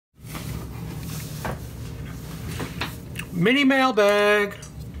Mini mailbag.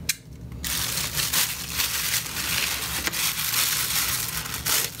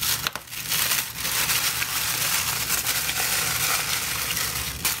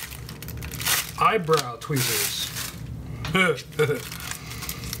 Eyebrow tweezers.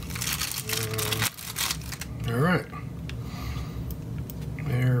 All right.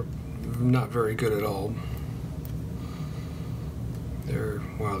 They're not very good at all.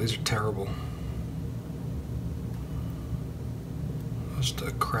 Wow, these are terrible. That's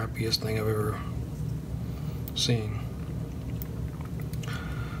the crappiest thing I've ever seen.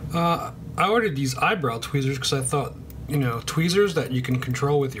 I ordered these eyebrow tweezers because I thought, you know, tweezers that you can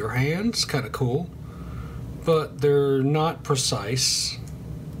control with your hands, kind of cool, but they're not precise.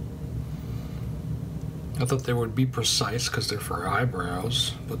 I thought they would be precise because they're for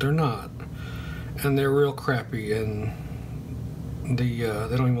eyebrows, but they're not, and they're real crappy, and they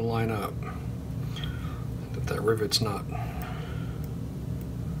don't even line up. That rivet's not.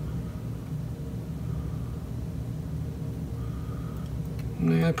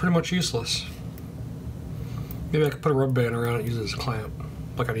 Yeah, pretty much useless. Maybe I could put a rubber band around it and use it as a clamp.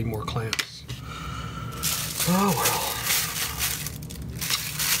 Like I need more clamps. Oh well.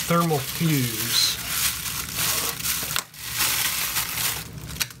 Thermal fuse.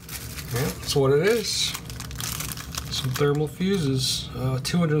 Yeah, that's what it is. Some thermal fuses.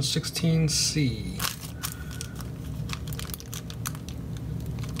 216C.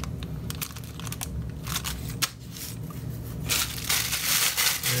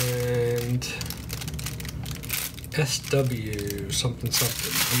 And SW something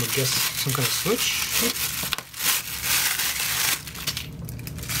something. I'm gonna guess some kind of switch.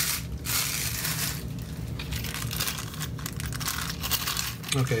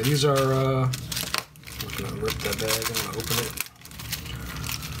 Okay, these are I'm gonna rip that bag, I'm gonna open it.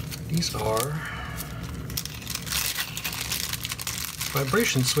 These are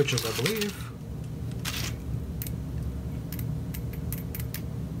vibration switches, I believe.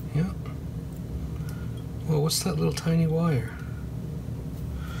 Yeah. Well, what's that little tiny wire?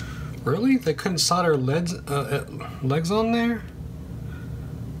 Really? They couldn't solder legs on there?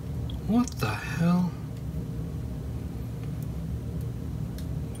 What the hell?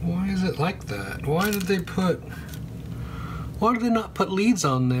 Why is it like that? Why did they not put leads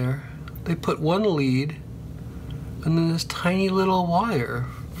on there? They put one lead and then this tiny little wire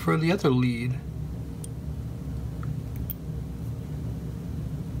for the other lead.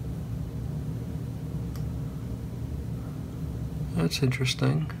 That's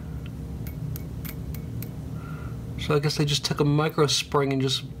interesting. So I guess they just took a micro spring and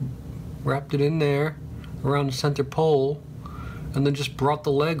just wrapped it in there around the center pole and then just brought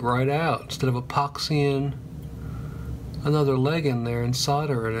the leg right out instead of epoxying another leg in there and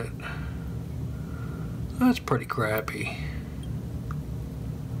soldering it. That's pretty crappy.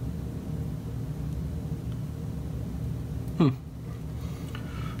 It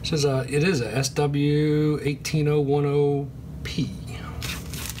says it is a SW18010P.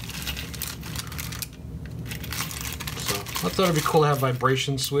 So I thought it'd be cool to have a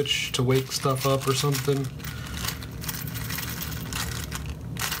vibration switch to wake stuff up or something.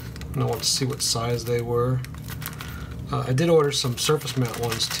 And I want to see what size they were. I did order some surface mount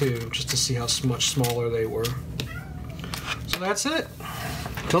ones too, just to see how much smaller they were. So that's it.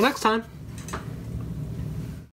 Till next time.